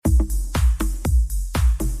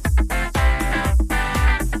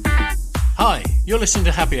Hi, you're listening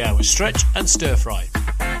to Happy Hour with Stretch and Stir Fry.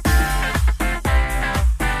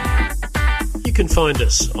 You can find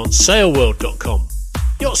us on sailworld.com,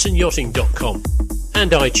 yachtsandyachting.com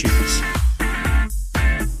and iTunes.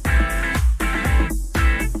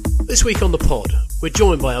 This week on the pod, we're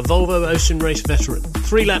joined by a Volvo Ocean Race veteran,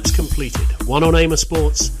 3 laps completed, 1 on Amer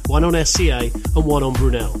Sports, 1 on SCA and 1 on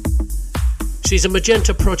Brunel. She's a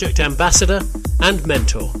Magenta Project ambassador and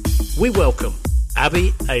mentor. We welcome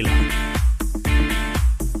Abby Ayler.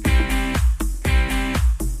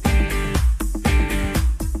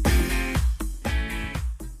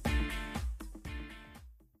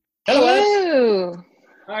 Hello.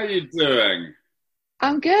 How are you doing?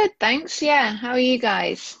 I'm good, thanks. Yeah, how are you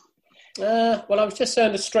guys? Well, I was just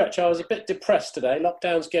saying to Stretch, I was a bit depressed today.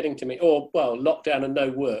 Lockdown's getting to me. Lockdown and no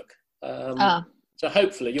work. So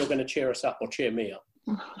hopefully you're going to cheer us up or cheer me up.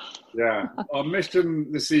 Yeah. Our mission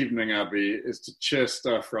this evening, Abby, is to cheer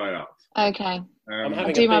Stir Fry up. Okay. I'm having I'll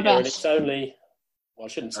a do beer my best. and it's only... Well, I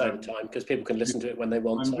shouldn't say the time because people can listen to it when they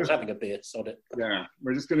want. I'm having a beer, sod it. Yeah.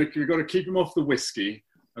 We've got to keep him off the whiskey,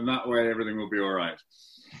 and that way everything will be all right.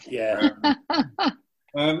 Yeah.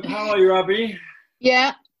 How are you, Abby?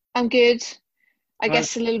 Yeah, I'm good. I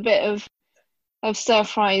guess a little bit of Stir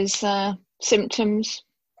Fry's symptoms.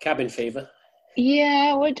 Cabin fever.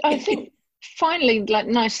 Yeah, well, I think finally,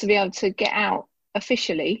 nice to be able to get out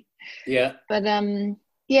officially. Yeah. But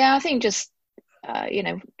I think just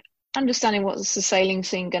understanding what's the sailing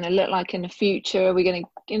scene going to look like in the future. Are we going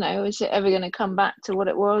to, is it ever going to come back to what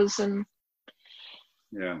it was? And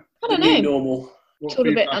yeah, I don't know. New normal. It's all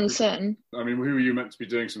a bit uncertain. I mean, who were you meant to be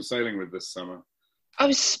doing some sailing with this summer? I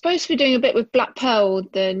was supposed to be doing a bit with Black Pearl,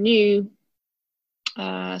 the new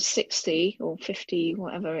 60 or 50,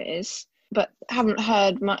 whatever it is, but haven't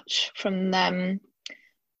heard much from them.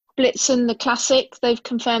 Blitzen, the classic, they've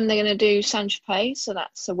confirmed they're going to do Saint-Tropez, so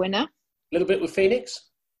that's a winner. A little bit with Phoenix?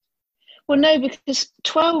 Well, no, because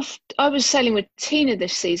 12, I was sailing with Tina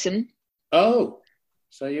this season. Oh,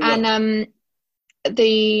 so you were. And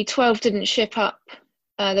the 12 didn't ship up.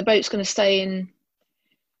 The boat's going to stay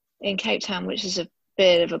in Cape Town, which is a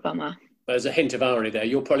bit of a bummer. There's a hint of irony there.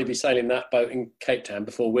 You'll probably be sailing that boat in Cape Town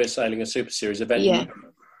before we're sailing a Super Series event. Yeah.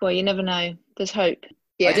 Well, you never know. There's hope.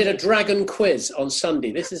 Yeah. I did a dragon quiz on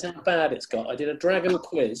Sunday. This is how bad it's got. I did a dragon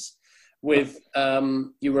quiz with,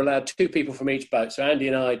 you were allowed 2 people from each boat. So Andy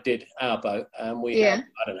and I did our boat, and we had,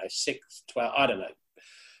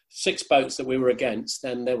 6 boats that we were against,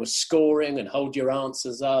 and there was scoring and hold your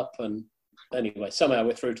answers up. And anyway, somehow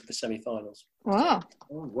we're through to the semi-finals. Wow.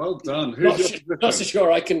 Oh, well done. Not so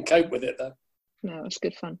sure I can cope with it, though. No, it's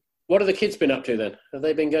good fun. What have the kids been up to then? Have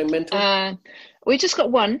they been going mental? We just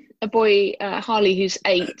got one, a boy, Harley, who's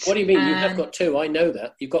 8. What do you mean? You have got 2. I know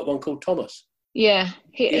that. You've got one called Thomas. Yeah,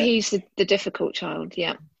 he's the difficult child,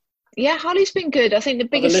 yeah. Yeah, Harley's been good. I think the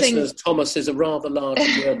biggest thing... Thomas is a rather large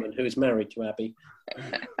German who is married to Abby.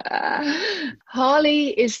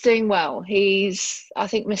 Harley is doing well. He's, I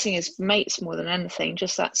think, missing his mates more than anything,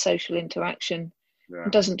 just that social interaction. Yeah.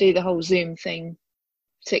 Doesn't do the whole Zoom thing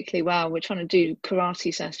particularly well. We're trying to do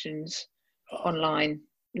karate sessions online.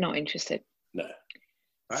 Not interested. No.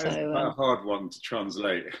 That is a hard one to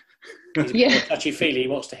translate. He's touchy-feely. He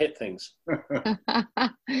wants to hit things.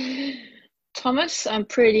 Thomas, I'm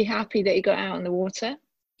pretty happy that he got out on the water.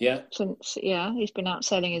 Yeah. He's been out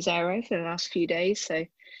sailing his Aero for the last few days, so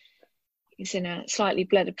he's in a slightly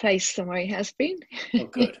better place than where he has been. Oh,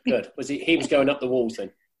 good. Was he was going up the walls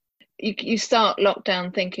then? You start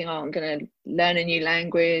lockdown thinking, I'm going to learn a new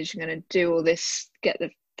language, I'm going to do all this, get the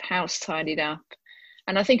house tidied up.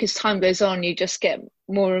 And I think as time goes on, you just get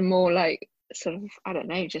more and more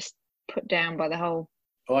just put down by the whole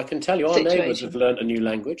Oh, I can tell you, our situation. neighbours have learnt a new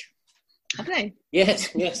language. Have they? Yes.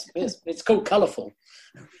 It's called colourful.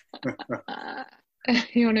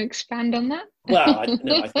 You want to expand on that? Well,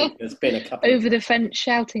 I think there's been a couple over the fence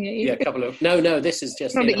shouting at you. Yeah, a couple of... No, this is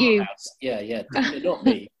just not in at you. House. Yeah, not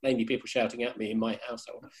me. Mainly people shouting at me in my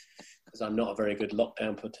household because I'm not a very good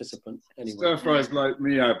lockdown participant. Anyway. Stir Fry's like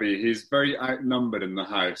me, Abby. He's very outnumbered in the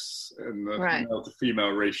house in the male to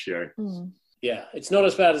female ratio. Mm. Yeah, it's not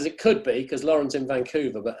as bad as it could be because Lauren's in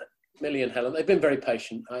Vancouver, but Millie and Helen, they've been very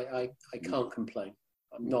patient. I can't complain.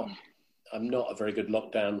 I'm not a very good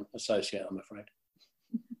lockdown associate, I'm afraid.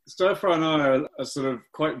 Stir Fry and I are sort of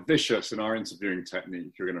quite vicious in our interviewing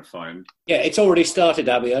technique, you're going to find. Yeah, it's already started,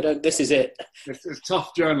 Abby. This is it. It's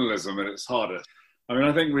tough journalism and it's harder. I mean,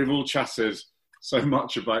 I think we've all chatted so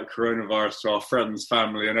much about coronavirus to our friends,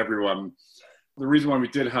 family and everyone. The reason why we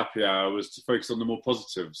did Happy Hour was to focus on the more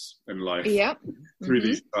positives in life through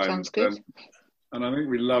these times. Sounds good. And I think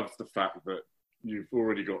we love the fact that You've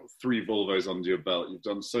already got 3 Volvos under your belt. You've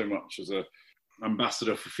done so much as a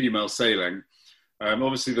ambassador for female sailing.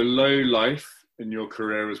 Obviously, the low life in your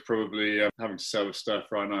career was probably having to sail with Stir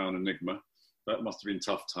Fry and I on Enigma. That must have been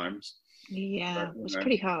tough times. Yeah, it was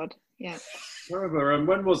pretty hard. Yeah. However,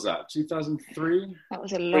 when was that? 2003? That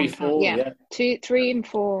was a long time. Yeah. 2, 3 and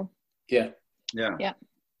 4. Yeah.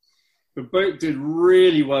 The boat did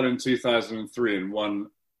really well in 2003 and won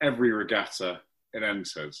every regatta it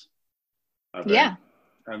entered. Yeah.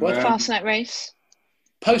 And the Fastnet race.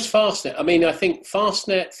 Post Fastnet, I mean, I think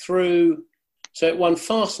Fastnet through, so it won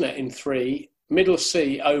Fastnet in 3, Middle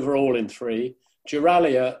Sea overall in 3,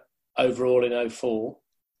 Duralia overall in 04.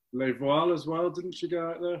 Les Voiles as well, didn't you go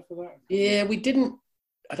out there for that? Yeah, we didn't.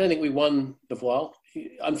 I don't think we won the Voile.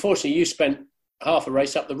 Unfortunately, you spent half a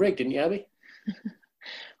race up the rig, didn't you, Abby?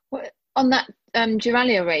 Well, on that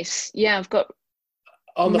Duralia race, yeah, I've got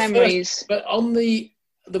on memories. But on the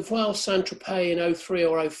Voile Saint-Tropez in 03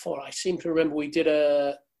 or 04, I seem to remember we did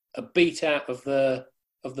a beat out of the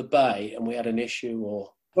bay and we had an issue,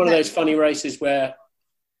 or one of those funny races where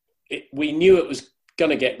we knew it was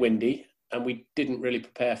going to get windy and we didn't really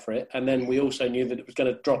prepare for it. And then we also knew that it was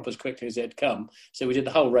going to drop as quickly as it had come. So we did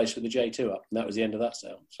the whole race with the J2 up, and that was the end of that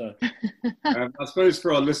sail. So I suppose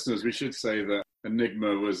for our listeners, we should say that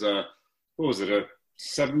Enigma was a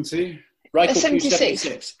 70? A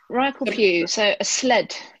 76. Reichel Pugh, so a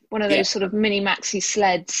sled, one of those sort of mini maxi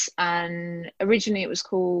sleds. And originally it was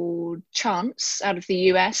called Chance out of the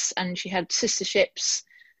US, and she had sister ships,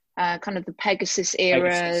 kind of the Pegasus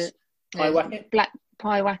era. Black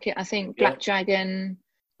Pyewacket, I think, Black Dragon.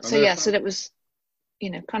 So so that was,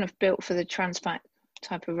 kind of built for the Transpac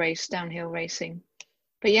type of race, downhill racing.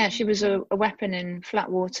 But yeah, she was a weapon in flat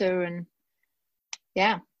water, and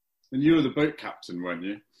yeah. And you were the boat captain, weren't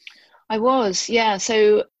you? I was, yeah.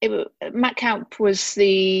 So Matt Kaup was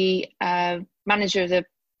the manager of the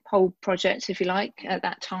whole project, if you like, at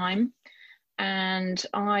that time. And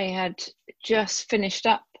I had just finished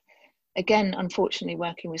up, again, unfortunately,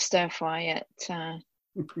 working with Stir Fry at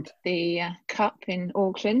the Cup in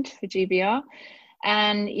Auckland for GBR.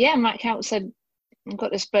 And yeah, Matt Kaup said, I've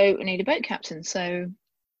got this boat, I need a boat captain. So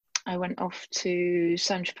I went off to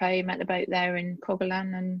Saint-Tropez, met the boat there in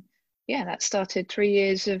Cogolan, and yeah, that started 3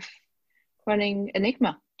 years of running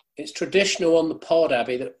Enigma. It's traditional on the pod,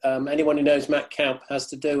 Abby, that anyone who knows Matt Kaup has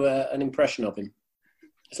to do an impression of him.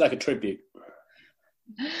 It's like a tribute.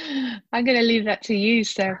 I'm going to leave that to you,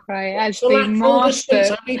 Stir Fry, as the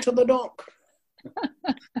master. Abby, to the dock.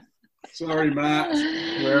 Sorry, Matt,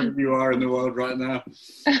 wherever you are in the world right now.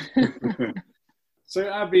 So,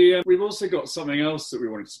 Abby, we've also got something else that we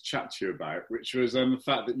wanted to chat to you about, which was the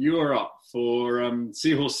fact that you are up for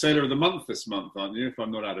Seahorse Sailor of the Month this month, aren't you, if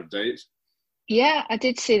I'm not out of date? Yeah, I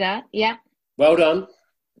did see that, yeah. Well done.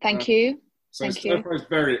 Thank you. So Stir Fry's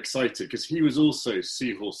very excited because he was also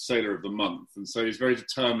Seahorse Sailor of the Month, and so he's very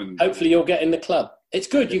determined. Hopefully you'll get in the club. It's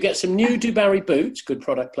good. You get some new Dubarry boots, good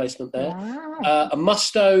product placement there. Wow. A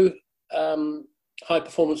Musto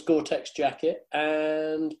high-performance Gore-Tex jacket,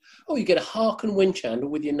 and you get a Harken winch handle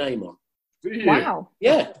with your name on. Wow.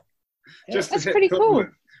 Yeah. That's pretty cool.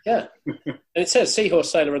 Yeah. And it says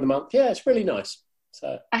Seahorse Sailor of the Month. Yeah, it's really nice.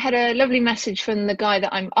 So I had a lovely message from the guy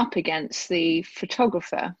that I'm up against, the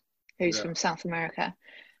photographer, who's from South America.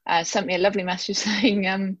 Sent me a lovely message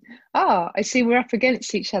saying, I see we're up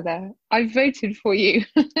against each other. I voted for you.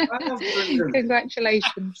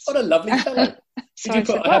 Congratulations. What a lovely fellow. So Did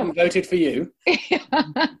you put, I haven't voted for you?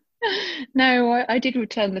 No, I did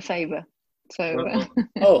return the favour. So,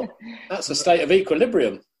 that's a state of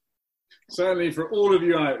equilibrium. Certainly for all of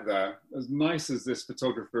you out there, as nice as this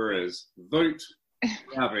photographer is, vote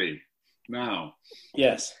Abby now.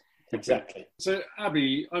 Yes. Exactly. So,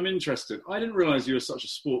 Abby, I'm interested. I didn't realise you were such a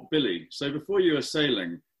sport billy. So before you were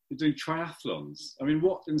sailing, you're doing triathlons. I mean,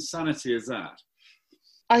 what insanity is that?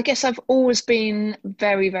 I guess I've always been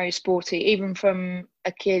very, very sporty. Even from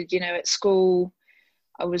a kid, at school,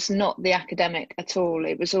 I was not the academic at all.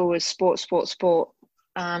 It was always sport.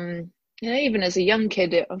 Even as a young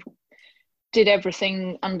kid, I did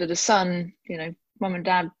everything under the sun. Mum and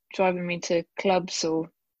dad driving me to clubs or,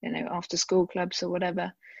 after school clubs or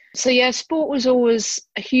whatever. So yeah, sport was always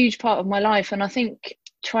a huge part of my life, and I think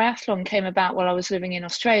triathlon came about while I was living in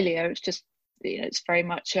Australia. It's just, it's very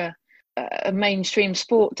much a mainstream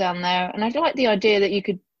sport down there, and I like the idea that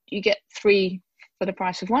you get 3 for the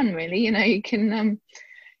price of 1. Really, you can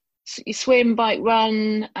you swim, bike,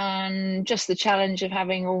 run, and just the challenge of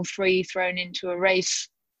having all 3 thrown into a race.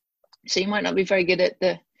 So you might not be very good at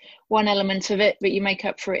the one element of it, but you make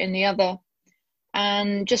up for it in the other.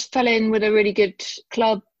 And just fell in with a really good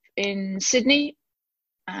club in Sydney,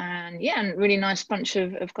 and and really nice bunch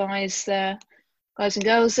of guys there, guys and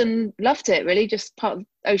girls, and loved it really. Just part of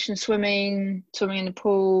ocean swimming in the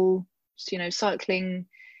pool, cycling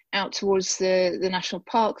out towards the national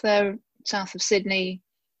park there south of Sydney,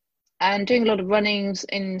 and doing a lot of runnings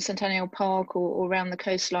in Centennial Park or around the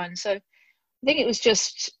coastline. So I think it was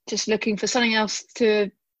just looking for something else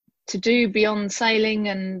to do beyond sailing.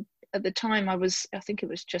 And at the time I think it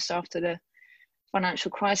was just after the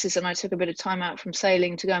financial crisis, and I took a bit of time out from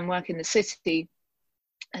sailing to go and work in the city.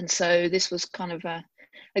 And so this was kind of a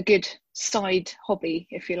good side hobby,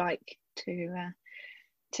 if you like, to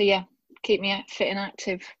keep me fit and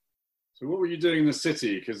active. So what were you doing in the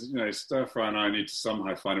city? Because, Stir Fry and I need to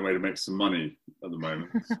somehow find a way to make some money at the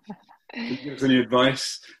moment. Can you give us any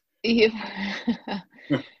advice?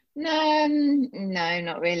 No,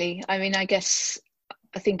 not really. I mean, I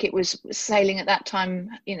think it was sailing at that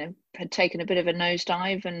time, had taken a bit of a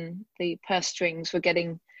nosedive, and the purse strings were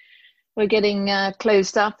getting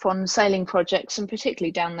closed up on sailing projects, and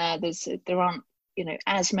particularly down there aren't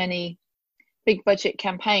as many big budget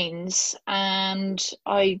campaigns. And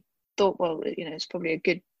I thought, well, it's probably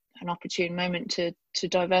an opportune moment to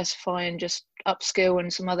diversify and just upskill in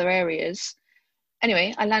some other areas.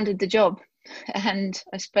 Anyway, I landed the job, and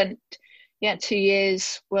I spent 2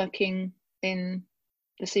 years working in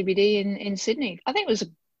the CBD in Sydney. I think it was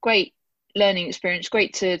a great learning experience,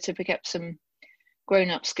 great to pick up some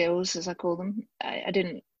grown-up skills, as I call them. I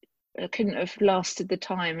couldn't have lasted the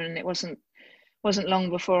time, and it wasn't long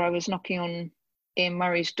before I was knocking on Ian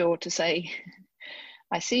Murray's door to say,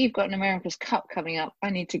 I see you've got an America's Cup coming up. I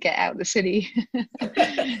need to get out of the city.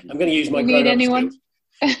 I'm going to use my grown-up skills.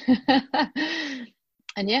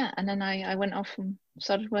 And then I went off and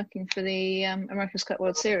started working for the America's Cup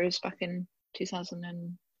World Series back in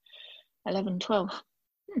 2011-12.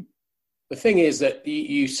 The thing is that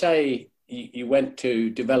you say you went to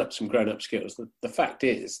develop some grown-up skills. The fact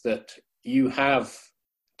is that you have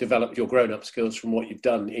developed your grown-up skills from what you've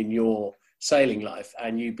done in your sailing life,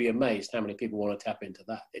 and you'd be amazed how many people want to tap into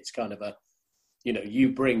that. It's kind of you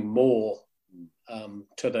bring more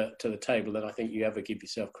to the table than I think you ever give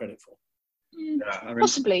yourself credit for.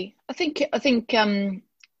 Possibly. I think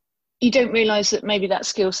you don't realise that maybe that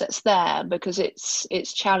skill set's there because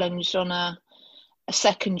it's challenged on a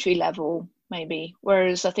secondary level, maybe.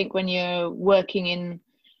 Whereas I think when you're working in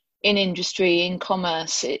industry, in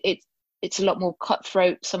commerce, it's a lot more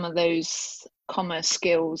cutthroat, some of those commerce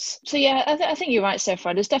skills. So I think you're right,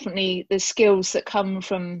 Sarah. There's skills that come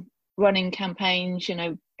from running campaigns,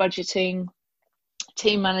 budgeting,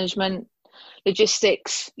 team management,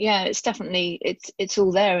 logistics. It's definitely it's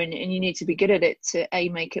all there, and you need to be good at it to A,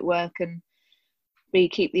 make it work, and B,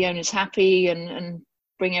 keep the owners happy and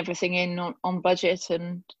bring everything in on budget.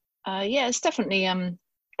 And it's definitely a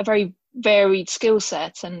very varied skill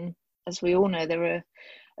set, and as we all know, there are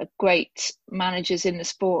great managers in the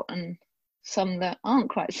sport and some that aren't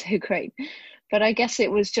quite so great. But I guess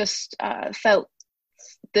it was just felt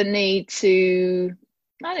the need to,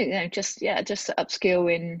 I don't know, just to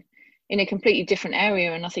upskill in a completely different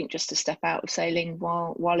area, and I think just to step out of sailing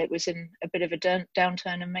while it was in a bit of a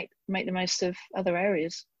downturn and make the most of other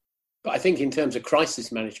areas. But I think in terms of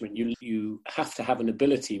crisis management, you have to have an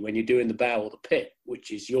ability when you're doing the bow or the pit, which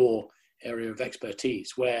is your area of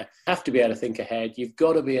expertise, where you have to be able to think ahead. You've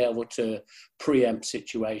got to be able to preempt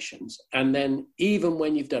situations. And then even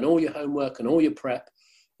when you've done all your homework and all your prep,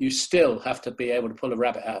 you still have to be able to pull a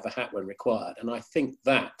rabbit out of a hat when required. And I think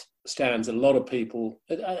that stands a lot of people,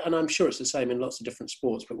 and I'm sure it's the same in lots of different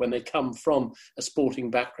sports, but when they come from a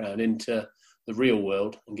sporting background into the real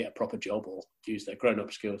world and get a proper job or use their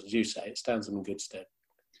grown-up skills, as you say, it stands them in good stead.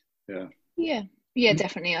 Yeah,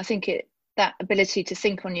 definitely. I think that ability to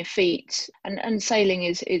think on your feet, and sailing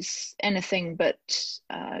is anything but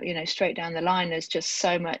straight down the line. There's just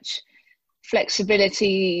so much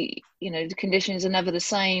flexibility. The conditions are never the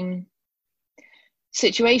same,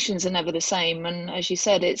 situations are never the same, and as you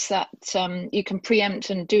said, it's that you can preempt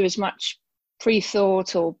and do as much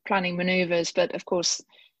pre-thought or planning maneuvers, but of course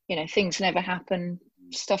things never happen.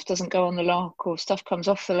 Stuff doesn't go on the lock, or stuff comes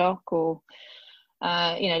off the lock, or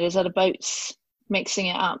there's other boats mixing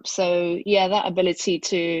it up. So that ability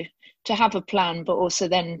to have a plan, but also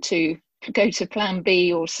then to go to plan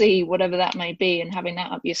B or C, whatever that may be, and having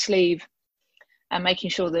that up your sleeve and making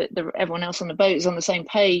sure that everyone else on the boat is on the same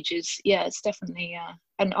page it's definitely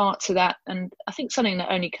an art to that. And I think something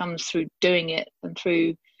that only comes through doing it and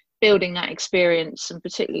through building that experience, and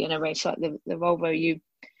particularly in a race like the Volvo, you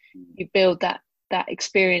build that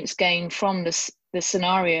experience gain from the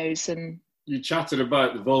scenarios. And you chatted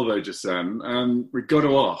about the Volvo just then, and we've got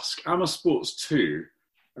to ask, Ama Sports 2,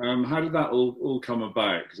 How did that all come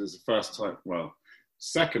about? Because it's the first time, well,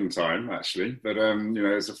 second time actually, but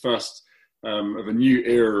it's the first of a new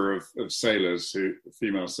era of sailors,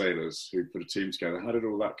 female sailors who put a team together. How did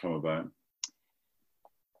all that come about?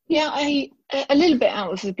 Yeah, a little bit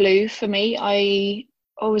out of the blue for me. I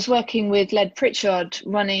was working with Led Pritchard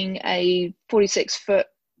running a 46-foot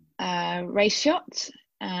race yacht,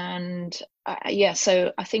 and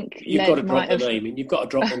so I think you've got to drop the name in. You've got to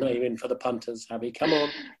drop the name in for the punters, Abby. Come on.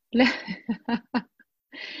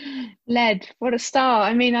 Led, what a star!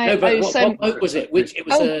 I mean, what boat was it?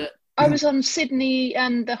 I was on Sydney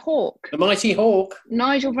and the Hawk, the Mighty Hawk.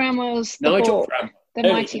 Nigel Bramwell's the Hawk. The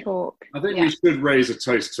Mighty Hawk. I think we should raise a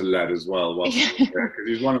toast to Led as well, because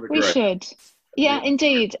he's one of the great. We should. Yeah,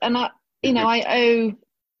 indeed. And I owe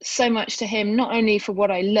so much to him, not only for what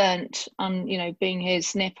I learnt on, being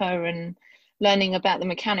his nipper and learning about the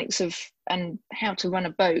mechanics of and how to run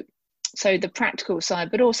a boat. So the practical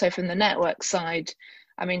side, but also from the network side.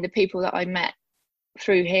 I mean, the people that I met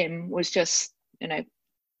through him was just,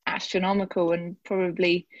 astronomical, and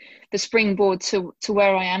probably the springboard to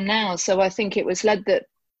where I am now. So I think it was Led that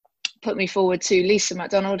put me forward to Lisa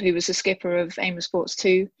MacDonald, who was the skipper of Aim Sports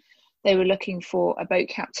 2. They were looking for a boat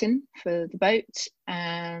captain for the boat,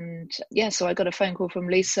 and so I got a phone call from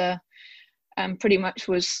Lisa, and pretty much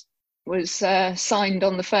was signed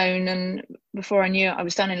on the phone. And before I knew it, I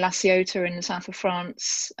was down in La Ciotat in the south of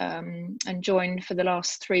France, and joined for the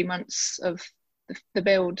last 3 months of the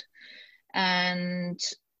build. And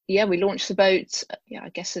we launched the boat. I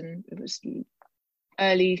guess it was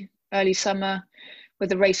early summer, with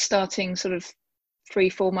the race starting sort of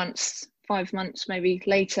 3-4 months, 5 months maybe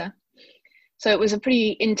later. So it was a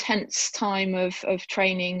pretty intense time of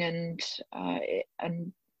training, and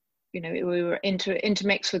we were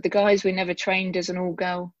intermixed with the guys. We never trained as an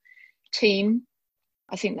all-girl team.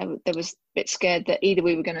 I think there was a bit scared that either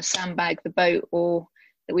we were going to sandbag the boat or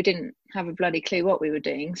that we didn't have a bloody clue what we were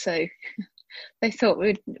doing. So they thought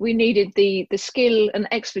we needed the skill and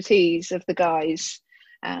expertise of the guys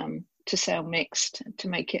to sail mixed, to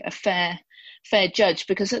make it a fair judge,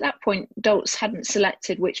 because at that point Doltz hadn't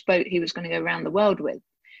selected which boat he was going to go around the world with.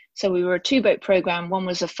 So we were a 2-boat program. One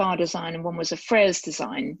was a Farr design and one was a Frères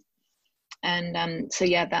design. And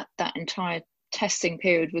that entire testing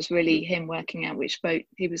period was really him working out which boat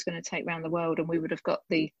he was going to take around the world, and we would have got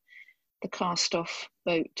the cast off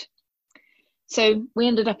boat. So we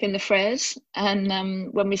ended up in the Frères,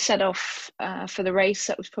 and when we set off for the race,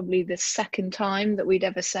 that was probably the second time that we'd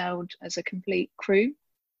ever sailed as a complete crew.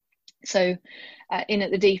 So in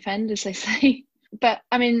at the deep end, as they say. But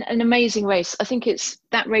I mean, an amazing race. I think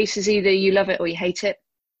that race is either you love it or you hate it.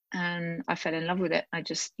 And I fell in love with it. I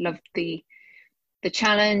just loved the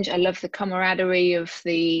challenge. I loved the camaraderie of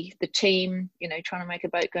the team, trying to make a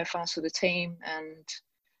boat go fast with the team.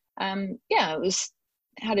 And it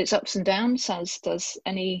had its ups and downs, as does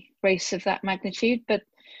any race of that magnitude. But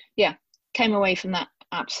came away from that,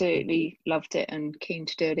 absolutely loved it and keen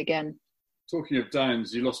to do it again. Talking of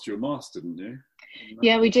downs, you lost your mast, didn't you?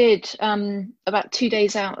 Yeah, we did. About 2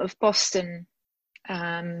 days out of Boston,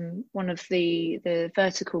 one of the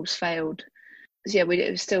verticals failed.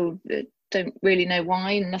 We still don't really know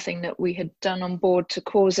why. Nothing that we had done on board to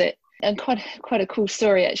cause it. And quite a cool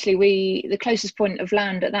story, actually. The closest point of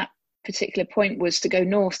land at that particular point was to go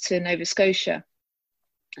north to Nova Scotia,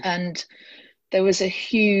 and there was a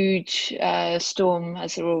huge storm,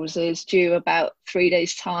 as there always is, due about 3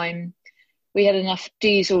 days' time. We had enough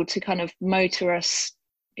diesel to kind of motor us,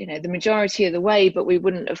 the majority of the way, but we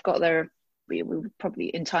wouldn't have got there. We were probably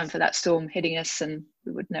in time for that storm hitting us, and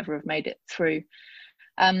we would never have made it through.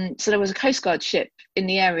 So there was a Coast Guard ship in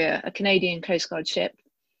the area, a Canadian Coast Guard ship,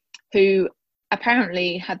 who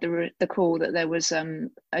apparently had the call that there was a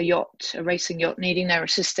racing yacht needing their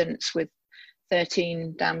assistance with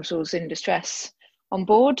 13 damsels in distress on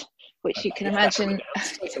board, which you can imagine.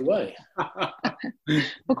 Straight away.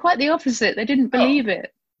 Well, quite the opposite. They didn't believe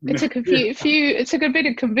it. It took it took a bit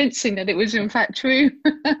of convincing that it was in fact true.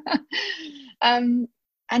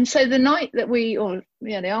 And so the night that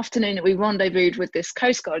the afternoon that we rendezvoused with this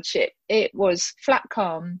Coast Guard ship, it was flat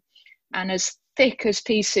calm and as thick as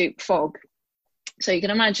pea soup fog. So you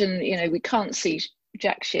can imagine, we can't see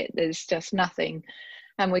jack shit. There's just nothing.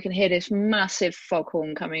 And we can hear this massive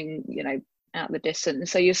foghorn coming, out the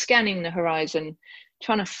distance. So you're scanning the horizon,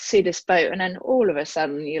 trying to see this boat. And then all of a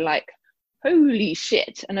sudden you're like, holy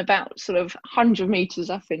shit. And about sort of 100 meters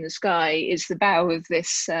up in the sky is the bow of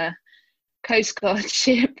this Coast Guard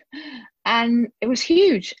ship. And it was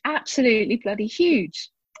huge, absolutely bloody huge.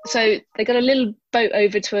 So they got a little boat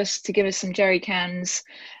over to us to give us some jerry cans,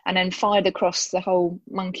 and then fired across the whole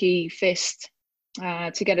monkey fist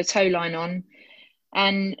to get a tow line on.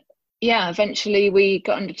 And yeah, eventually we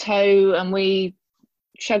got under tow and we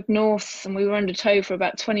chugged north, and we were under tow for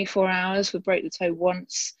about 24 hours. We broke the tow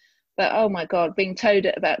once, but oh my God, being towed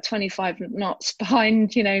at about 25 knots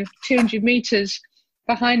behind, 200 meters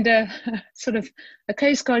behind a sort of a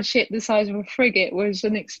Coast Guard ship the size of a frigate was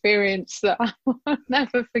an experience that I will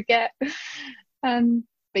never forget. But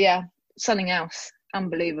yeah, something else,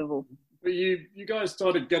 unbelievable. But you guys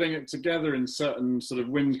started getting it together in certain sort of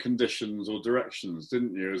wind conditions or directions,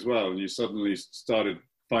 didn't you, as well? And you suddenly started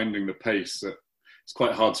finding the pace that it's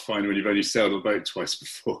quite hard to find when you've only sailed a boat twice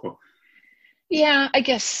before. Yeah, I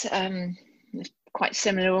guess quite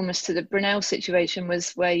similar almost to the Brunel situation,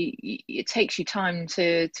 was where it takes you time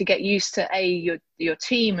to get used to your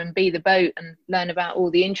team, and B, the boat, and learn about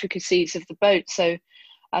all the intricacies of the boat. So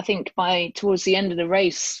I think towards the end of the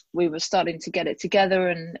race, we were starting to get it together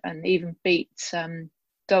and even beat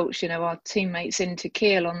Dolch, our teammates, into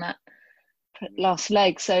Kiel on that last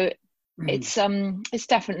leg. So it's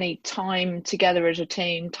definitely time together as a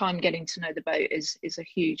team. Time getting to know the boat is a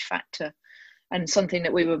huge factor, and something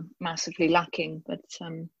that we were massively lacking. But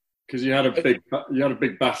because you had a big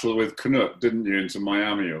battle with Knut, didn't you, into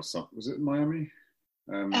Miami or something? Was it Miami?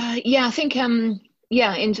 Yeah, I think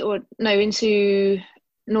into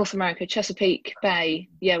North America, Chesapeake Bay.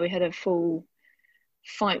 Yeah, we had a full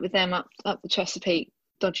fight with them up the Chesapeake,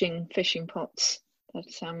 dodging fishing pots.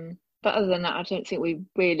 But other than that, I don't think we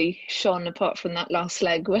really shone, apart from that last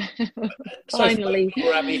leg where finally.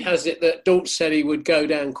 So Abby has it that Dolch said he would go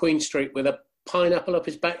down Queen Street with a pineapple up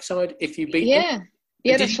his backside if you beat him.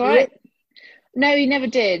 Yeah, that's right. No, he never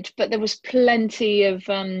did, but there was plenty of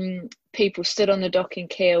people stood on the dock in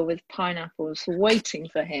Kiel with pineapples waiting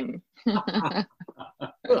for him. Well,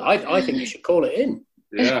 I think you should call it in.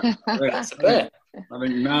 Yeah, that's a bet. I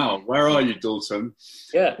think now, where are you, Dalton?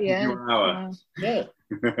 Yeah. Your hour. Yeah.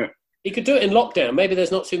 You could do it in lockdown. Maybe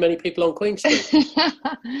there's not too many people on Queen Street.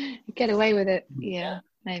 Get away with it. Yeah,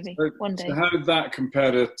 maybe one day. So how did that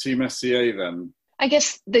compare to Team SCA then? I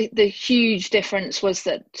guess the huge difference was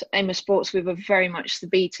that Amer Sports, we were very much the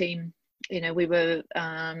B team. We were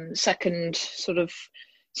second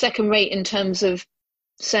rate in terms of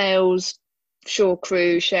sales, shore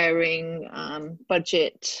crew sharing,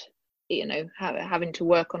 budget, having to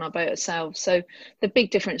work on our boat ourselves. So the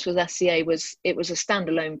big difference with SCA was it was a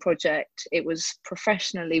standalone project. It was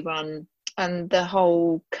professionally run, and the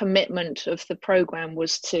whole commitment of the program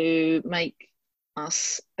was to make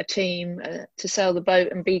us a team, to sail the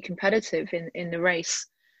boat and be competitive in the race,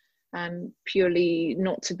 and purely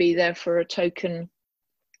not to be there for a token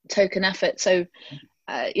effort. So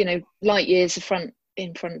light years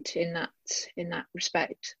in front in that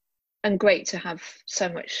respect, and great to have so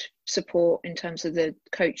much support in terms of the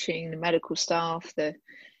coaching, the medical staff,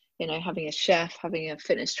 having a chef, having a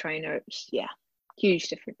fitness trainer. It's huge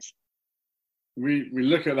difference. We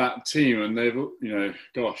look at that team, and they've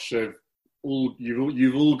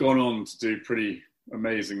you've all gone on to do pretty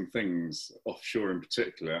amazing things offshore in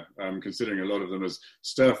particular, considering a lot of them, as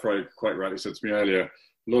Stir Fry quite rightly said to me earlier, a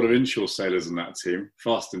lot of inshore sailors in that team,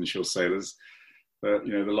 fast inshore sailors, but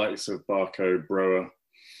the likes of Barco, Broer,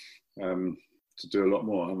 to do a lot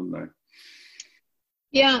more, haven't they?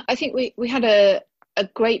 Yeah, I think we had a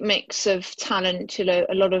great mix of talent. A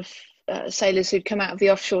lot of sailors who'd come out of the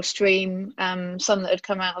offshore stream, some that had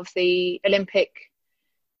come out of the Olympic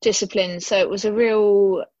discipline. So it was a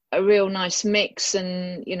real nice mix,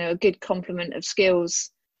 and a good complement of skills.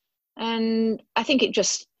 And I think it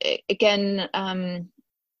just, again,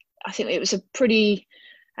 I think it was a pretty.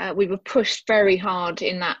 We were pushed very hard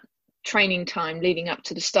in that training time leading up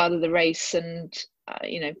to the start of the race, and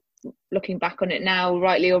looking back on it now,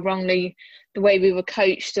 rightly or wrongly, the way we were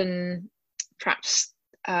coached and perhaps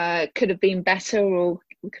could have been better, or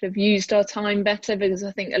we could have used our time better, because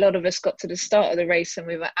I think a lot of us got to the start of the race and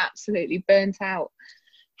we were absolutely burnt out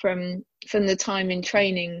from the time in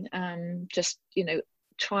training, just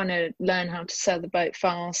trying to learn how to sail the boat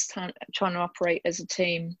fast, trying to operate as a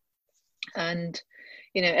team, and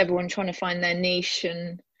everyone trying to find their niche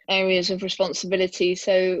and areas of responsibility.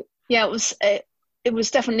 So yeah, it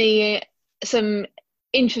was definitely some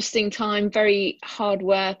interesting time, very hard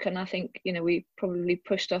work, and I think we probably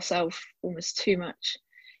pushed ourselves almost too much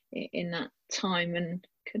in that time, and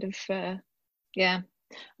could have a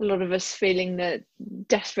lot of us feeling that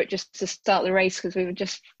desperate just to start the race, because we were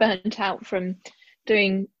just burnt out from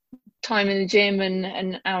doing time in the gym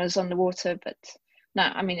and hours on the water. But no,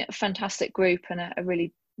 I mean, a fantastic group, and a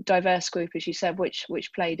really diverse group, as you said, which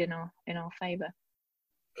played in our favour.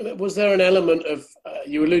 Was there an element of,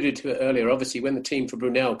 you alluded to it earlier, obviously when the team for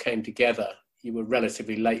Brunel came together, you were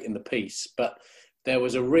relatively late in the piece, but there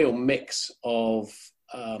was a real mix of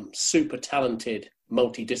super talented,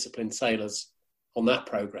 multidisciplined sailors on that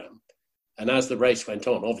programme. And as the race went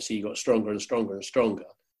on, obviously you got stronger and stronger and stronger.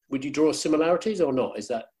 Would you draw similarities or not? Is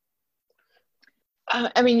that...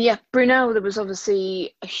 I mean, yeah, Brunel, there was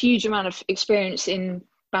obviously a huge amount of experience in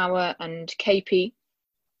Bauer and KP,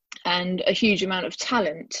 and a huge amount of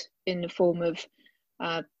talent in the form of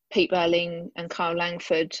Pete Berling and Kyle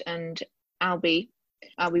Langford and Albie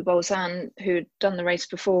Bolzan, who had done the race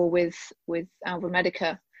before with Alva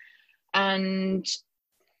Medica. And,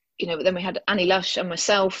 you know, then we had Annie Lush and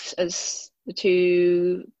myself as the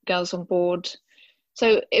two girls on board.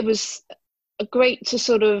 So it was great to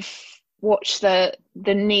sort of watch the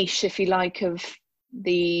niche, if you like, of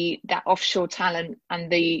that offshore talent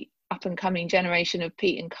and the up and coming generation of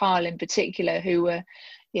Pete and Kyle in particular, who were,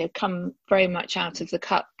 you know, come very much out of the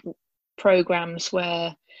Cup programs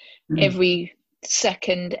where every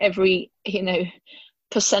second, every, you know,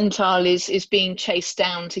 percentile is being chased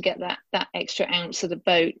down to get that extra ounce of the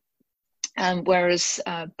boat. Whereas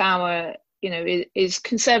Bauer, you know, is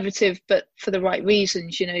conservative, but for the right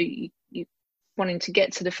reasons. You know, you wanting to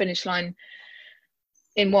get to the finish line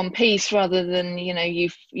in one piece rather than, you know,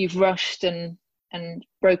 you've rushed and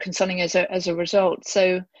broken something as a result.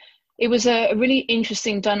 So it was a really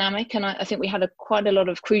interesting dynamic, and I think we had quite a lot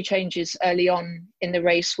of crew changes early on in the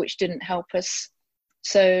race, which didn't help us.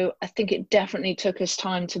 So I think it definitely took us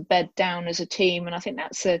time to bed down as a team, and I think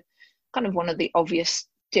that's a kind of one of the obvious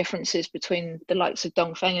differences between the likes of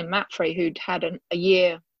Dongfeng and Mapfre, who'd had a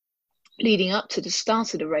year leading up to the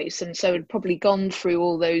start of the race, and so had probably gone through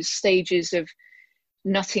all those stages of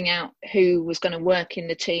nutting out who was going to work in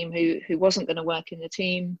the team, who wasn't going to work in the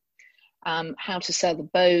team, how to sail the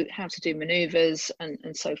boat, how to do manoeuvres,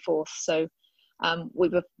 and so forth. So we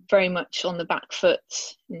were very much on the back foot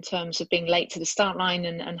in terms of being late to the start line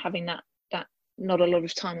and having that not a lot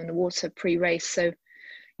of time on the water pre-race. So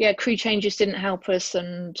yeah, crew changes didn't help us,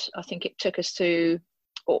 and I think it took us to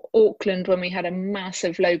Auckland when we had a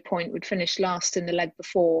massive low point. We'd finished last in the leg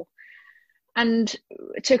before, and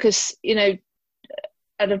it took us, you know,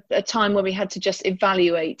 at a time where we had to just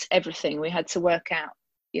evaluate everything. We had to work out,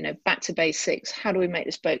 you know, back to basics. How do we make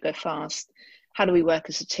this boat go fast? How do we work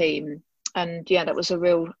as a team? And yeah, that was a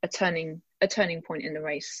turning point in the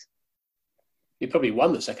race. You probably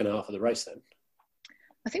won the second half of the race then.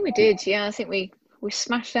 I think we did. Yeah, I think we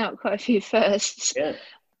smashed out quite a few firsts. Yeah.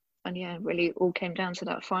 And yeah, really all came down to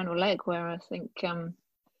that final leg where I think,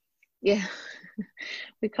 yeah,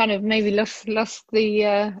 we kind of maybe lost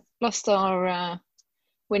our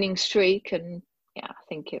winning streak, and yeah, I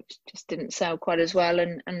think it just didn't sail quite as well,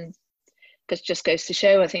 and it just goes to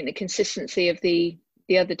show, I think, the consistency of the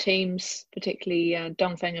other teams, particularly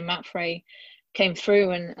Dongfeng and Mapfre, came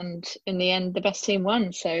through, and in the end the best team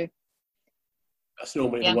won. So that's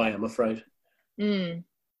normally the way, I'm afraid. And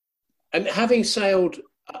having sailed,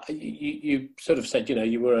 you sort of said, you know,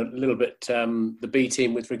 you were a little bit the B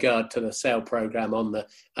team with regard to the sail program on the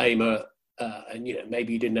AIMA, and you know,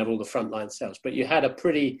 maybe you didn't have all the frontline sails, but you had a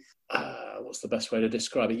pretty what's the best way to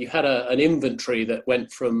describe it? You had an inventory that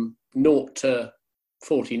went from 0 to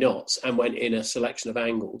 40 knots and went in a selection of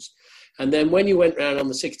angles. And then when you went round on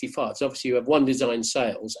the 65s, obviously you have one design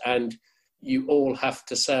sails and you all have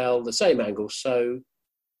to sail the same angles. So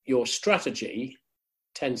your strategy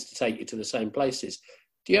tends to take you to the same places.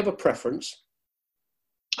 Do you have a preference?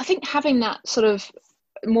 I think having that sort of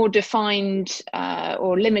more defined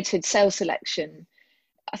or limited sail selection,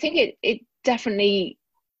 I think it definitely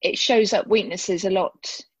shows up weaknesses a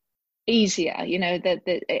lot easier. You know, that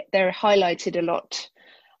they're highlighted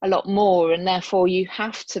a lot more, and therefore you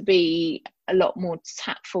have to be a lot more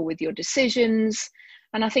tactful with your decisions.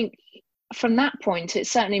 And I think from that point, it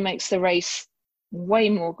certainly makes the race way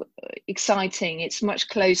more exciting. It's much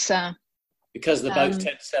closer. Because the boats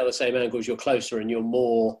tend to sail the same angles, you're closer and you're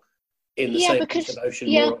more in the same piece of ocean.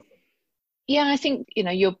 Yeah, I think, you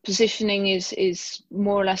know, your positioning is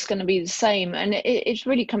more or less going to be the same. And it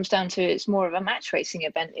really comes down to, it's more of a match racing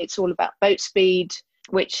event. It's all about boat speed,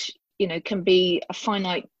 which, you know, can be a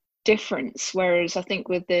finite difference. Whereas I think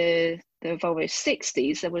with the Volvo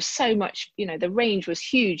 60s, there was so much, you know, the range was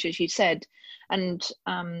huge, as you said. And,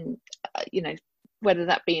 you know, whether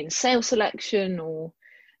that be in sail selection or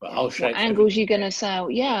what angles you're going to sail.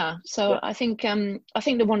 Yeah. So yeah. I think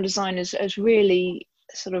the One Design has really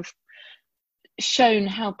sort of shown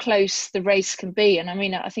how close the race can be. And I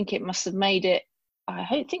mean, I think it must have made it,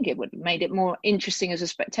 I think it would have made it more interesting as a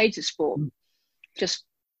spectator sport. Just,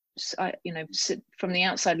 you know, from the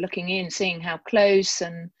outside looking in, seeing how close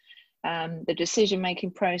and the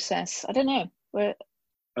decision-making process. I don't know.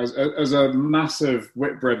 as a massive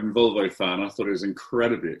Whitbread and Volvo fan, I thought it was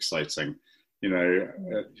incredibly exciting. You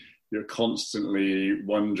know, you're constantly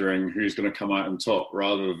wondering who's going to come out on top,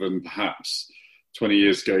 rather than perhaps 20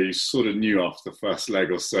 years ago, you sort of knew after the first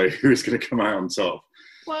leg or so who was going to come out on top.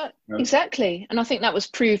 Well, exactly. And I think that was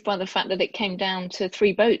proved by the fact that it came down to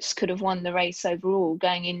 3 boats could have won the race overall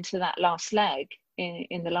going into that last leg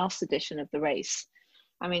in the last edition of the race.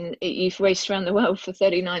 I mean, you've raced around the world for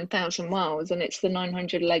 39,000 miles, and it's the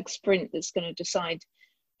 900 leg sprint that's going to decide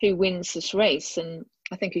who wins this race. And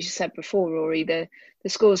I think, as you said before, Rory, the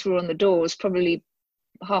scores were on the doors probably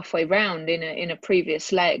halfway round in a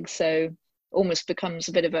previous leg. So almost becomes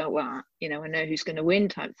a bit of a, well, you know, I know who's going to win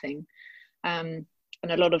type thing. And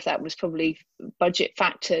a lot of that was probably budget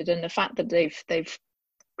factored, and the fact that they've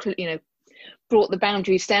you know, brought the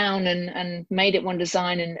boundaries down and made it one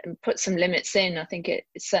design and put some limits in. I think it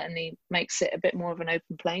certainly makes it a bit more of an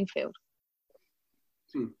open playing field.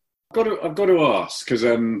 I've got to ask, because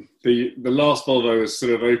the last Volvo has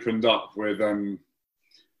sort of opened up with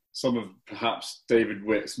some of perhaps David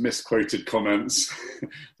Witt's misquoted comments.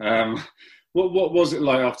 What was it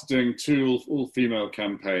like after doing 2 all-female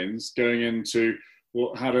campaigns, going into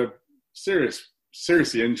what had a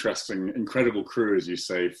seriously interesting, incredible crew, as you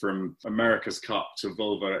say, from America's Cup to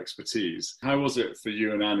Volvo Expertise? How was it for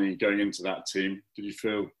you and Annie going into that team? Did you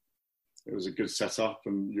feel it was a good setup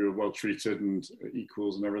and you were well treated and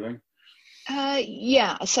equals and everything?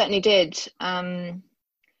 Yeah, I certainly did. I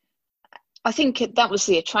think that was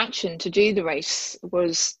the attraction to do the race,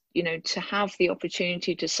 was, you know, to have the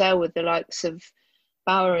opportunity to sail with the likes of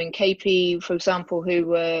Bauer and KP, for example, who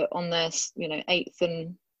were on their, you know, 8th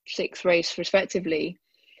and 6th race respectively.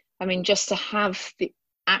 I mean, just to have the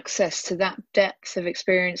access to that depth of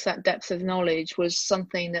experience, that depth of knowledge, was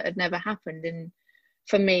something that had never happened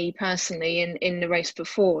for me personally in the race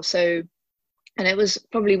before. So, and it was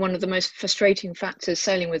probably one of the most frustrating factors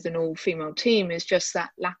sailing with an all-female team, is just that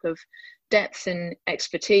lack of depth and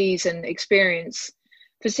expertise and experience,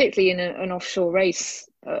 particularly in an offshore race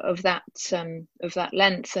of that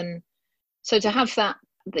length. And so to have that,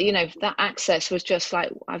 you know, that access was just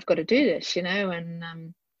like, I've got to do this, you know.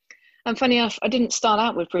 And funny enough, I didn't start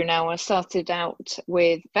out with Brunel. I started out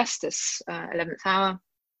with Vestas, 11th Hour,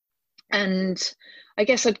 and I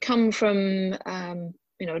guess I'd come from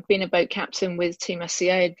you know, I'd been a boat captain with Team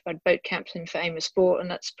SCA. I'd boat captain for Amer Sport,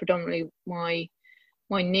 and that's predominantly my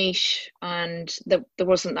niche. And there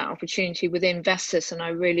wasn't that opportunity within Vestas, and I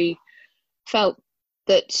really felt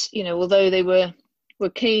that, you know, although they were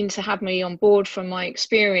keen to have me on board from my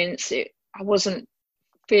experience, I wasn't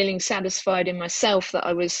feeling satisfied in myself that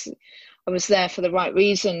I was there for the right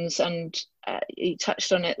reasons. And you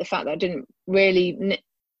touched on it, the fact that I didn't really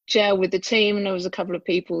gel with the team, and there was a couple of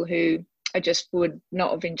people who I just would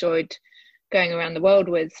not have enjoyed going around the world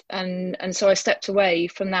with, and so I stepped away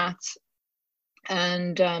from that.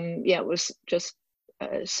 And it was just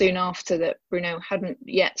soon after that Brunel hadn't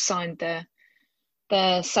yet signed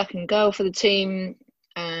their second girl for the team,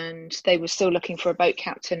 and they were still looking for a boat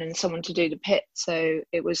captain and someone to do the pit. So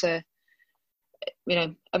it was a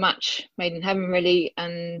match made in heaven, really.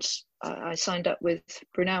 And I signed up with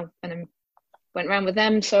Brunel and then went around with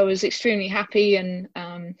them. So I was extremely happy, and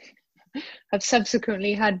I've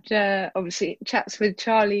subsequently had obviously chats with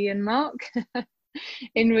Charlie and Mark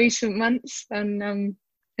in recent months, and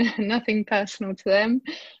nothing personal to them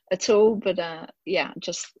at all. But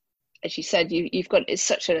just as you said, you've got, it's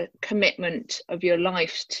such a commitment of your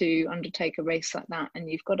life to undertake a race like that, and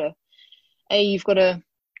you've got to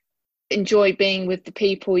enjoy being with the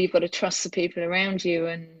people. You've got to trust the people around you,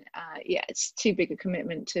 and it's too big a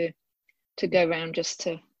commitment to go around just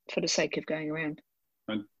for the sake of going around.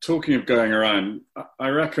 And talking of going around, I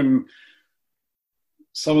reckon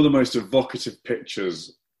some of the most evocative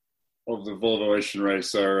pictures of the Volvo Ocean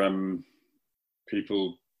Race are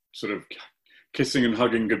people sort of kissing and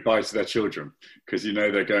hugging goodbye to their children, because you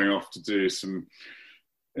know they're going off to do some,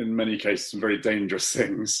 in many cases, some very dangerous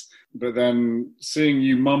things. But then seeing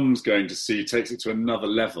you mums going to sea takes it to another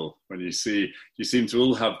level when you see, you seem to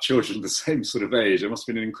all have children the same sort of age. There must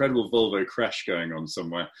have been an incredible Volvo crash going on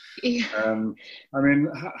somewhere. Yeah. I mean,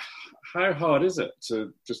 how hard is it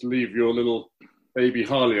to just leave your little baby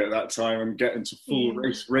Harley at that time and get into full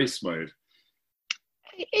race mode?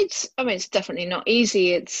 It's definitely not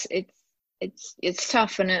easy. It's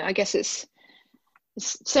tough, and I guess it's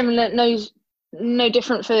similar. No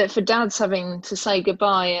different for dads having to say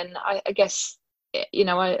goodbye. And I guess, you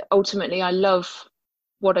know, I love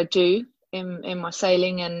what I do in my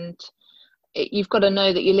sailing, and you've got to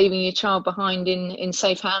know that you're leaving your child behind in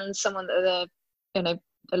safe hands, someone that they're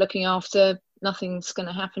looking after. Nothing's going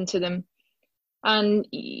to happen to them And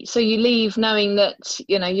so you leave knowing that,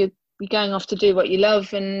 you're going off to do what you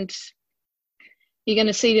love, and you're going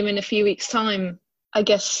to see them in a few weeks' time. I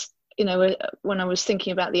guess, when I was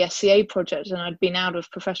thinking about the SCA project, and I'd been out of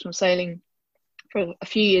professional sailing for a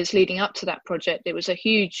few years leading up to that project, it was a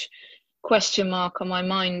huge question mark on my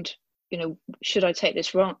mind. Should I take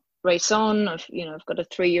this race on? I've got a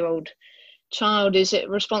 3-year-old child. Is it a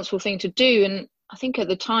responsible thing to do? And I think at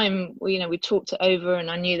the time, we talked it over,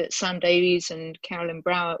 and I knew that Sam Davies and Carolyn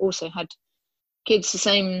Brower also had kids the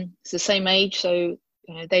same age, so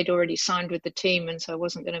they'd already signed with the team, and so I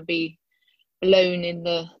wasn't going to be alone in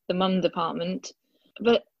the mum department.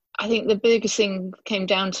 But I think the biggest thing came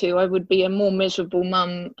down to, I would be a more miserable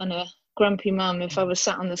mum and a grumpy mum if I was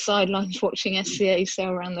sat on the sidelines watching SCA sail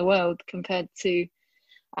around the world, compared to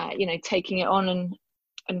taking it on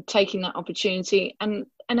and taking that opportunity. And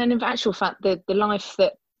then in actual fact, the life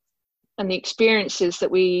that and the experiences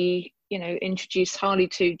that we introduced Harley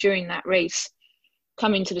to during that race,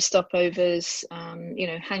 coming to the stopovers,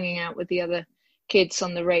 hanging out with the other kids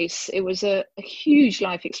on the race, it was a huge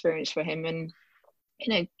life experience for him, and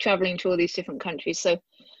traveling to all these different countries. So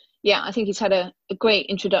yeah, I think he's had a great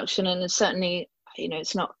introduction, and certainly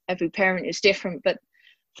it's not every parent is different, but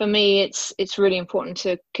for me it's really important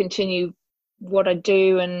to continue what I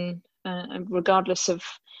do, and regardless of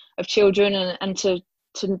children, and to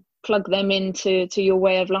plug them into your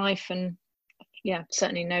way of life. And yeah,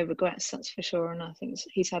 certainly no regrets, that's for sure. And I think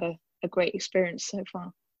he's had a great experience so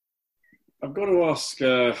far. I've got to ask,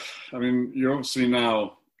 you're obviously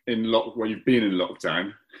now you've been in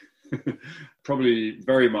lockdown, probably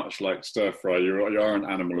very much like Stir Fry. You are an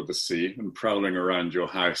animal of the sea and prowling around your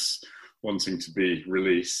house wanting to be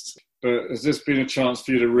released. But has this been a chance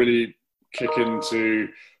for you to really kick into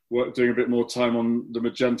doing a bit more time on the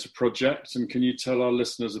Magenta project? And can you tell our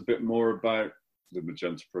listeners a bit more about the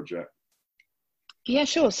Magenta project? Yeah,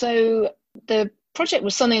 sure. So the project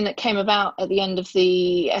was something that came about at the end of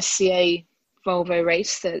the SCA Volvo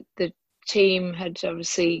race. That the team had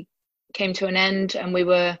obviously came to an end, and we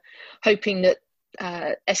were hoping that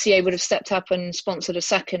SCA would have stepped up and sponsored a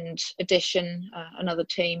second edition, another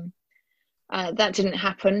team. That didn't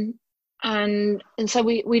happen. And so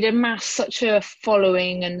we'd amassed such a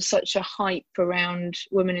following and such a hype around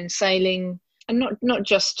women in sailing, and not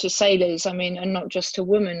just to sailors, and not just to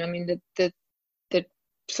women. The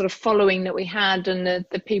sort of following that we had, and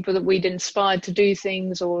the people that we'd inspired to do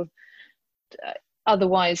things or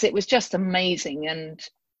otherwise, it was just amazing. And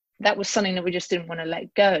that was something that we just didn't want to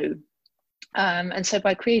let go. And so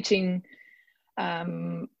by creating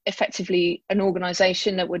effectively an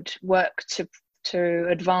organisation that would work to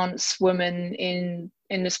advance women in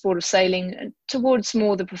the sport of sailing towards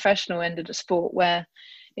more the professional end of the sport, where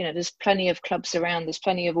there's plenty of clubs around, there's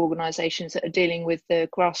plenty of organisations that are dealing with the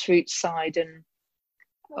grassroots side,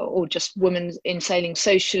 or just women in sailing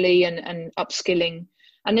socially and upskilling.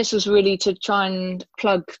 And this was really to try and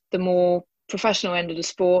plug the more professional end of the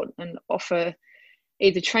sport and offer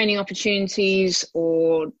either training opportunities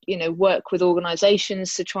or work with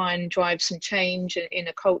organisations to try and drive some change in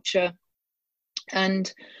a culture.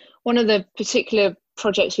 And one of the particular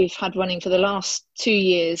projects we've had running for the last 2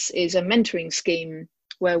 years is a mentoring scheme,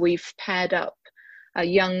 where we've paired up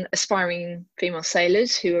young aspiring female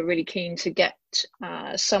sailors who are really keen to get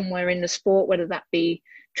somewhere in the sport, whether that be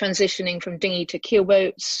transitioning from dinghy to keel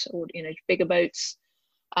boats or bigger boats.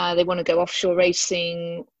 They want to go offshore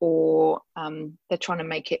racing, or they're trying to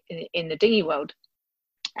make it in the dinghy world.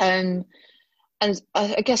 And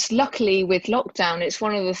I guess luckily with lockdown, it's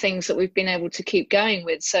one of the things that we've been able to keep going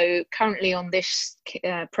with. So currently on this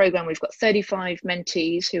program, we've got 35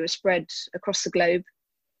 mentees who are spread across the globe,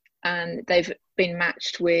 and they've been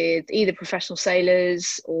matched with either professional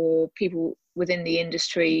sailors or people within the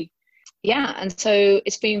industry. Yeah, and so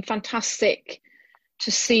it's been fantastic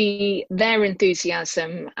to see their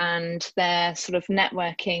enthusiasm, and their sort of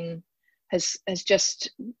networking has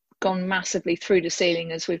just gone massively through the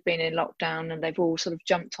ceiling as we've been in lockdown, and they've all sort of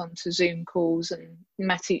jumped onto Zoom calls and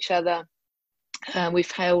met each other.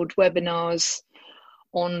 We've held webinars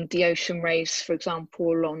on the ocean race, for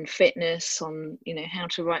example, on fitness, on how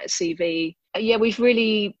to write a CV. Yeah, we've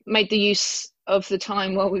really made the use of the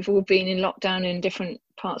time while we've all been in lockdown in different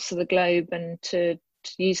parts of the globe, and to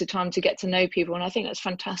use the time to get to know people. And I think that's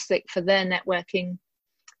fantastic for their networking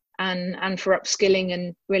and for upskilling,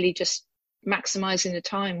 and really just maximising the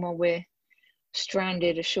time while we're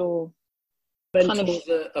stranded ashore. Mentors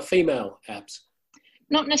are female, Abs?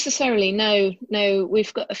 Not necessarily, no.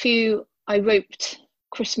 We've got a few. I roped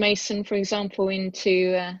Chris Mason, for example,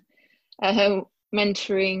 into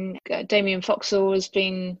mentoring. Damien Foxall has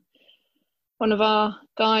been one of our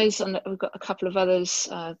guys, and we've got a couple of others,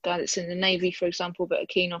 a guy that's in the Navy, for example, but a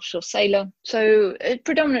keen offshore sailor. So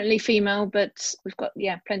predominantly female, but we've got,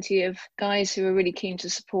 plenty of guys who are really keen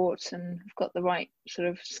to support and have got the right sort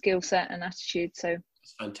of skill set and attitude. So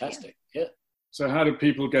that's fantastic. Yeah. So how do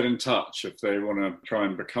people get in touch if they want to try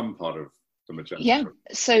and become part of the Magenta? Yeah,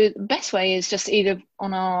 so the best way is just either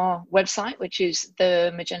on our website, which is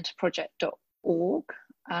themagentaproject.org,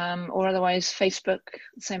 or otherwise Facebook,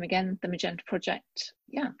 same again, the Magenta Project.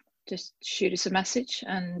 Yeah, just shoot us a message.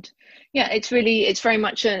 And it's very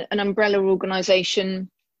much an umbrella organisation.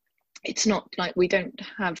 It's not like we don't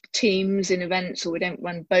have teams in events, or we don't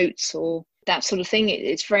run boats or that sort of thing.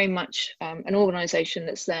 It's very much an organisation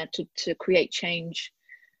that's there to create change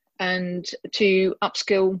and to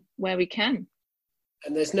upskill where we can.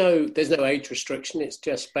 And there's no age restriction. It's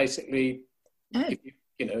just basically,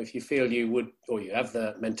 if you feel you would, or you have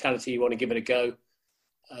the mentality you want to give it a go,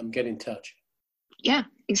 get in touch. Yeah,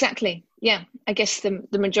 exactly. Yeah, I guess the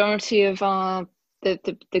majority of our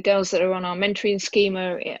the girls that are on our mentoring scheme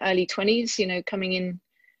are early 20s. Coming in,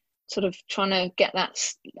 sort of trying to get that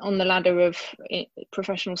on the ladder of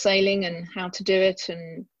professional sailing and how to do it.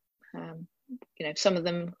 And some of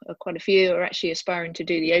them, quite a few, are actually aspiring to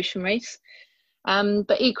do the ocean race.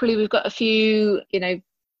 But equally, we've got a few, in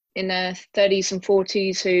their 30s and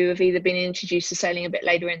 40s who have either been introduced to sailing a bit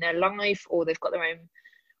later in their life, or they've got their own.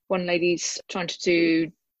 One lady's trying to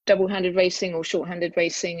do double-handed racing or short-handed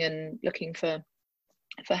racing and looking for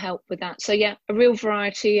help with that. So a real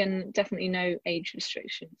variety and definitely no age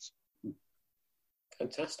restrictions.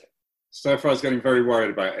 Fantastic. Stir Fry's getting very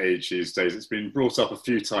worried about age these days. It's been brought up a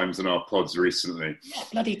few times in our pods recently. Yeah,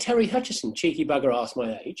 bloody Terry Hutchison, cheeky bugger, asked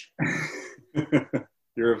my age.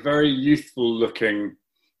 You're a very youthful-looking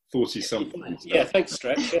 40-something. Yeah, thanks,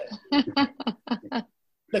 Stretch. Yeah.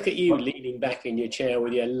 Look at you leaning back in your chair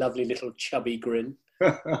with your lovely little chubby grin.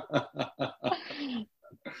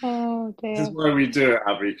 Oh dear. This is why we do it,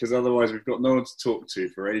 Abby, because otherwise we've got no one to talk to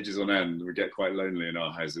for ages on end. We get quite lonely in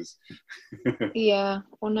our houses. Yeah,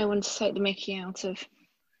 or no one to take the mickey out of.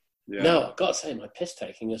 Yeah. No, I've got to say, my piss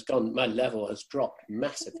taking has gone, my level has dropped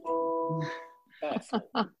massively.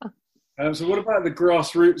 So what about the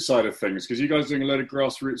grassroots side of things? Because you guys are doing a load of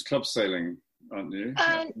grassroots club sailing, aren't you?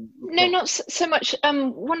 No, not so much.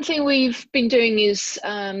 One thing we've been doing is,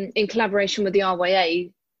 in collaboration with the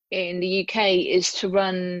RYA in the UK, is to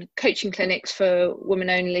run coaching clinics for women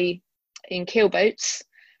only in keelboats.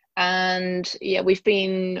 And we've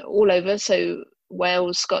been all over, so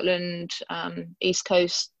Wales, Scotland, East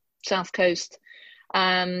Coast, South Coast.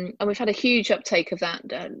 And we've had a huge uptake of that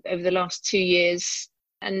over the last 2 years.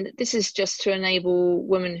 And this is just to enable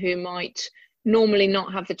women who might normally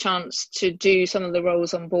not have the chance to do some of the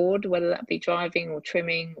roles on board, whether that be driving or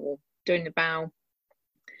trimming or doing the bow.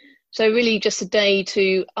 So really just a day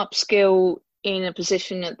to upskill in a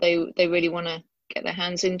position that they really want to get their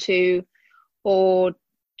hands into, or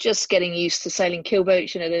just getting used to sailing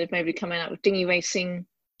keelboats. They're maybe coming out of dinghy racing.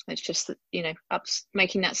 It's just that,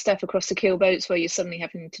 making that step across the keelboats where you're suddenly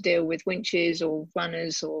having to deal with winches or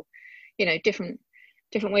runners or,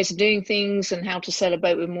 different ways of doing things, and how to sail a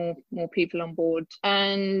boat with more people on board.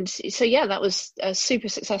 And so, that was super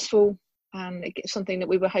successful. It's something that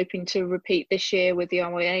we were hoping to repeat this year with the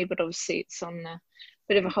RYA, but obviously it's on a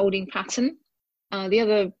bit of a holding pattern. The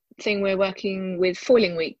other thing, we're working with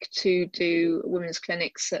Foiling Week to do women's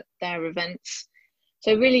clinics at their events.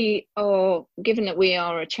 So really, given that we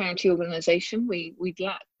are a charity organisation, we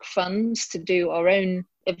lack funds to do our own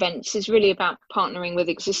events. Is really about partnering with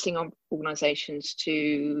existing organisations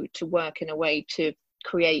to work in a way to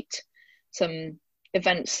create some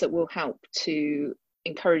events that will help to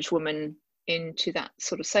encourage women into that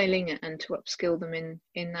sort of sailing and to upskill them in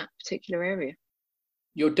that particular area.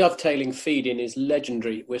 Your dovetailing feed-in is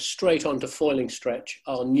legendary. We're straight on to Foiling, Stretch,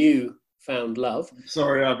 our new found love.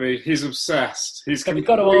 Sorry, Abby, he's obsessed. He's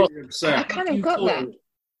completely obsessed. I kind of got that.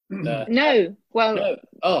 No, well, no.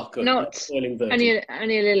 Oh, good. Not foiling version.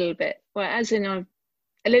 only a little bit. Well, as in a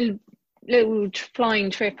little flying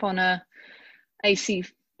trip on a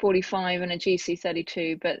AC-45 and a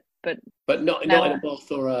GC-32, but not in a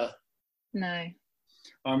moth or a. No.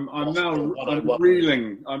 I'm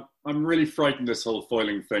reeling. I'm really frightened this whole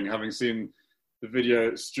foiling thing, having seen the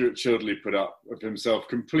video Stuart Childley put up of himself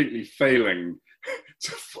completely failing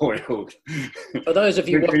to foil. For those of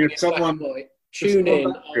you watching tune in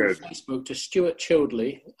on Facebook to Stuart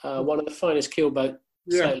Childley, one of the finest keelboat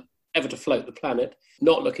sailors ever to float the planet,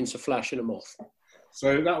 not looking so flash in a moth.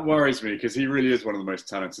 So that worries me, because he really is one of the most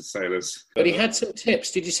talented sailors. But he had some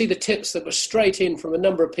tips. Did you see the tips that were straight in from a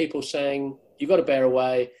number of people saying, you've got to bear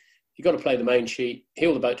away, you've got to play the main sheet,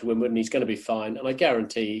 heel the boat to windward, and he's going to be fine. And I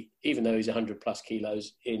guarantee, even though he's 100 plus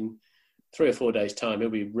kilos, in 3 or 4 days' time, he'll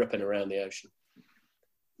be ripping around the ocean.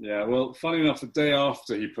 Yeah, well, funny enough, the day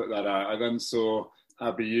after he put that out, I then saw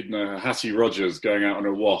Abby Udner, Hattie Rogers, going out on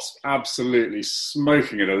a wasp, absolutely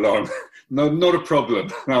smoking it along. No, not a problem.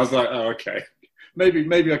 And I was like, oh, okay,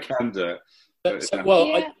 maybe I can do it.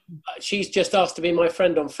 She's just asked to be my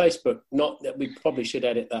friend on Facebook. Not that we probably should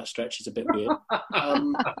edit that stretch. It's a bit weird.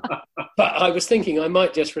 But I was thinking I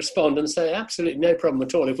might just respond and say, absolutely no problem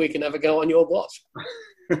at all if we can have a go on your wasp.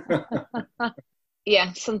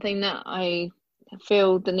 Yeah, something that I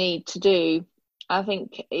feel the need to do. I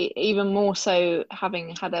think even more so,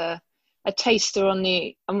 having had a taster on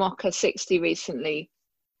the Amoca 60 recently,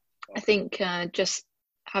 I think just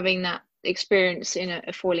having that experience in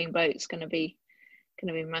a foiling boat is going to be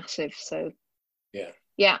massive. So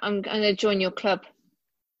yeah, I'm going to join your club.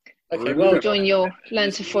 Okay, well, join your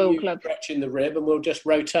Learn to Foil club. Stretching the rib, and we'll just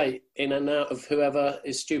rotate in and out of whoever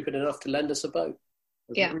is stupid enough to lend us a boat.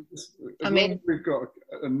 Yeah, as long as we've got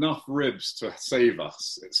enough ribs to save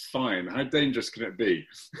us, it's fine. How dangerous can it be?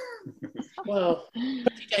 Well,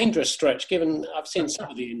 pretty dangerous stretch, given I've seen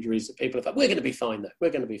some of the injuries that people have had. We're going to be fine, though. We're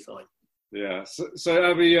going to be fine. Yeah.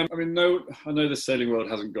 So Abby, I know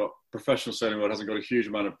the professional sailing world hasn't got a huge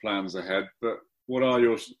amount of plans ahead, but what are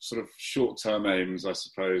your sort of short-term aims, I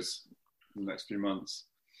suppose, in the next few months?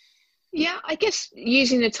 Yeah, I guess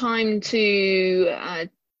using the time to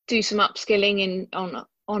do some upskilling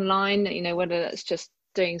online, whether that's just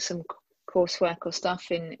doing some coursework or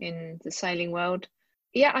stuff in the sailing world.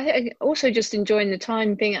 Yeah, I also just enjoying the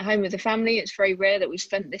time being at home with the family. It's very rare that we've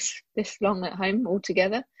spent this long at home all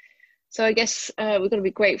together. So I guess we've got to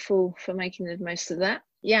be grateful for making the most of that.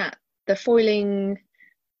 Yeah, the foiling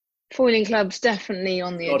club's definitely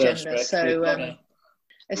on the agenda. So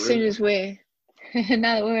as soon as now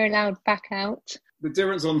that we're allowed back out. The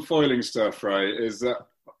difference on foiling stir fry is that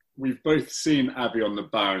we've both seen Abby on the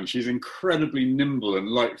bow, and she's incredibly nimble and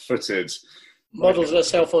light-footed. Models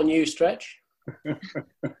herself on you, Stretch.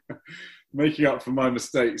 Making up for my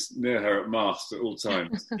mistakes near her at mast at all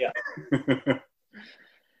times. Yeah.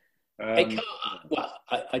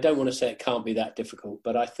 I don't want to say it can't be that difficult,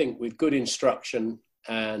 but I think with good instruction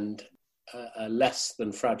and a less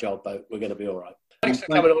than fragile boat, we're going to be all right. Thanks for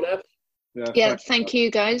coming on, Ab. Yeah, thank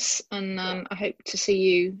you guys, and I hope to see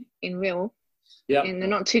you in real in the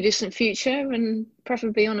not too distant future, and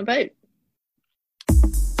preferably on a boat.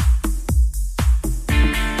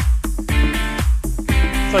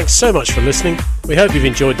 Thanks so much for listening. We hope you've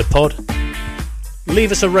enjoyed the pod.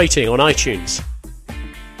 Leave us a rating on iTunes.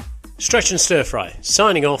 Stretch and Stir Fry,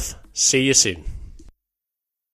 signing off. See you soon.